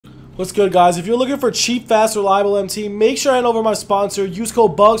What's good, guys? If you're looking for cheap, fast, reliable MT, make sure to head over to my sponsor. Use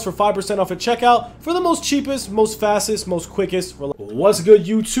code BUGS for 5% off at checkout for the most cheapest, most fastest, most quickest. What's good,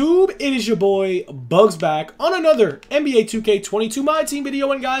 YouTube? It is your boy Bugs back on another NBA 2K22 My Team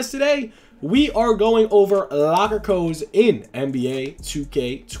video. And guys, today we are going over locker codes in NBA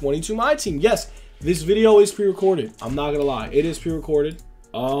 2K22 My Team. Yes, this video is pre-recorded. I'm not gonna lie, it is pre-recorded.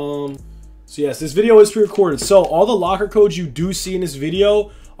 So yes, this video is pre-recorded. So all the locker codes you do see in this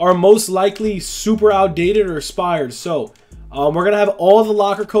video are most likely super outdated or expired. So we're going to have all the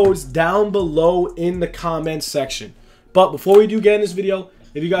locker codes down below in the comment section. But before we do get in this video,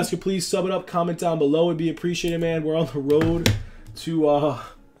 if you guys could please sub it up, comment down below, it'd be appreciated, man. We're on the road to,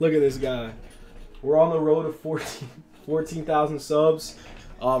 look at this guy. We're on the road to 14,000 subs.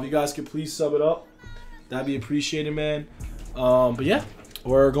 If you guys could please sub it up, that'd be appreciated, man. But yeah,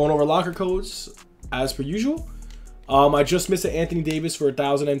 we're going over locker codes as per usual. I just missed an Anthony Davis for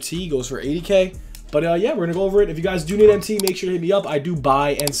 1,000 MT, goes for 80K. But yeah, we're gonna go over it. If you guys do need MT, make sure to hit me up. I do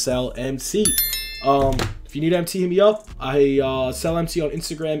buy and sell MT. If you need MT, hit me up. I sell MT on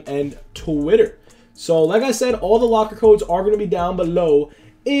Instagram and Twitter. So like I said, all the locker codes are gonna be down below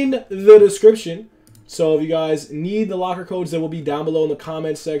in the description. So if you guys need the locker codes, they will be down below in the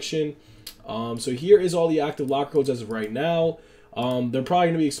comment section. So here is all the active locker codes as of right now. They're probably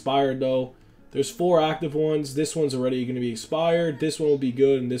gonna be expired though. There's 4 active ones. This one's already going to be expired. This one will be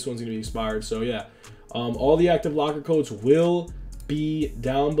good, and this one's going to be expired. So, yeah. All the active locker codes will be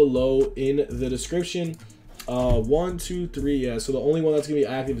down below in the description. 1, 2, 3. Yeah, so the only one that's going to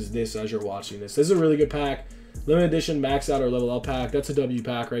be active is this as you're watching this. This is a really good pack. Limited edition, max out or level up pack. That's a W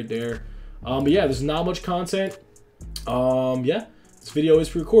pack right there. But, yeah, there's not much content. Yeah, this video is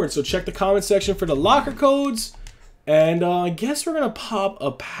pre-recorded. So, check the comment section for the locker codes. And I guess we're going to pop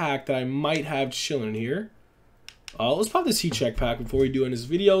a pack that I might have chilling here. Let's pop this heat check pack before we do in this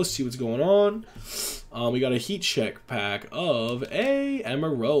video, see what's going on. We got a heat check pack of a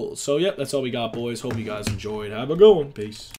emerald. So, yep, that's all we got, boys. Hope you guys enjoyed. Have a good one. Peace.